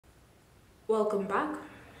Welcome back,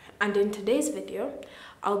 and in today's video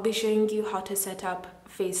I'll be showing you how to set up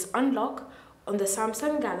Face Unlock on the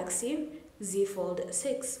Samsung Galaxy Z Fold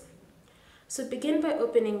 6. So begin by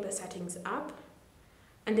opening the Settings app,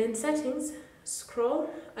 and in Settings scroll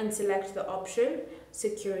and select the option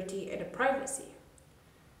Security and Privacy.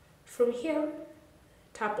 From here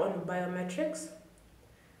tap on Biometrics,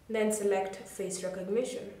 then select Face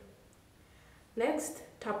Recognition. Next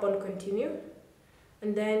tap on Continue,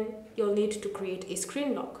 and then you'll need to create a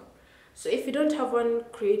screen lock. So if you don't have one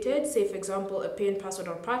created, say for example a PIN, password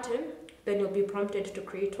or pattern, then you'll be prompted to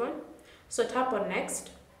create one. So tap on Next,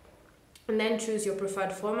 and then choose your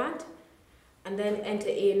preferred format, and then enter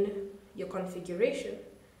in your configuration.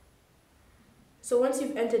 So once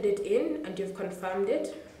you've entered it in and you've confirmed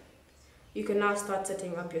it, you can now start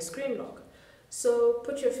setting up your screen lock. So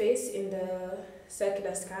put your face in the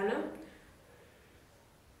circular scanner,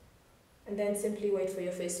 and then simply wait for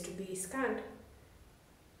your face to be scanned.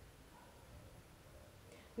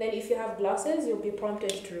 Then if you have glasses, you'll be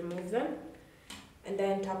prompted to remove them, and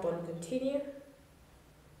then tap on Continue.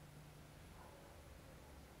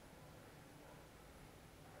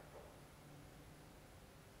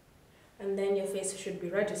 And then your face should be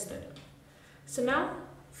registered. So now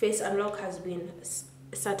Face Unlock has been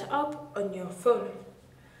set up on your phone.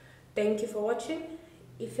 Thank you for watching.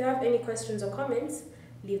 If you have any questions or comments,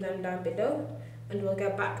 leave them down below and we'll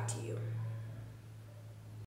get back to you.